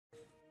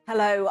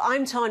Hello,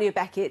 I'm Tanya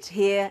Beckett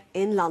here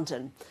in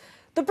London.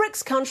 The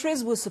BRICS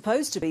countries were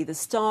supposed to be the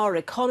star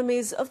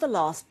economies of the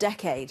last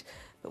decade,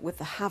 but with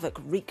the havoc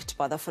wreaked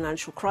by the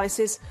financial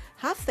crisis,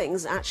 have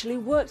things actually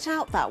worked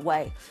out that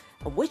way?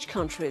 And which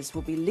countries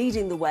will be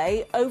leading the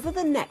way over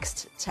the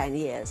next 10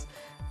 years?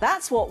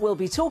 That's what we'll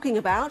be talking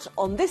about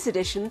on this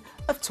edition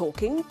of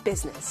Talking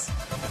Business.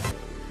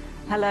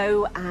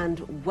 Hello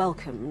and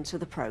welcome to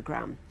the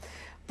programme.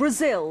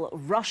 Brazil,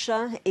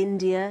 Russia,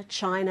 India,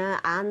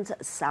 China and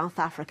South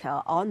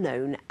Africa are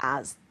known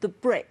as the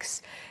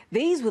BRICS.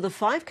 These were the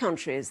 5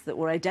 countries that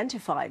were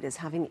identified as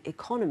having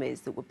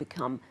economies that would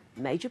become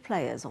major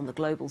players on the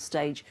global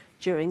stage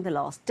during the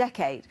last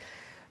decade.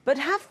 But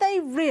have they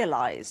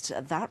realised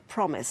that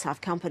promise? Have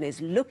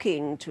companies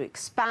looking to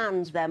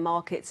expand their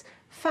markets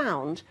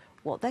found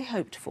what they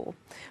hoped for?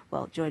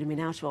 Well, joining me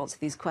now to answer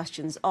these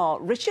questions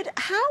are Richard.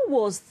 How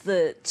was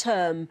the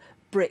term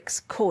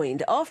BRICS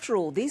coined? After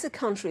all, these are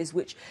countries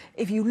which,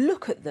 if you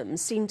look at them,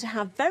 seem to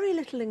have very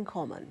little in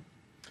common.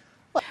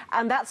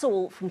 And that's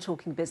all from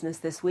Talking Business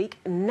this week.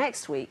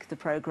 Next week, the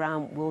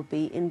programme will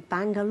be in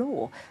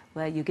Bangalore,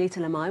 where Yogita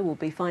Lamai will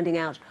be finding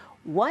out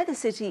why the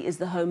city is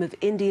the home of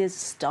India's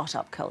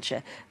start-up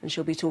culture. And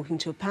she'll be talking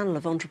to a panel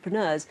of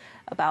entrepreneurs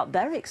about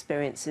their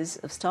experiences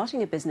of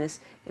starting a business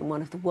in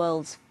one of the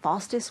world's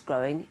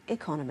fastest-growing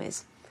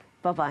economies.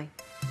 Bye-bye.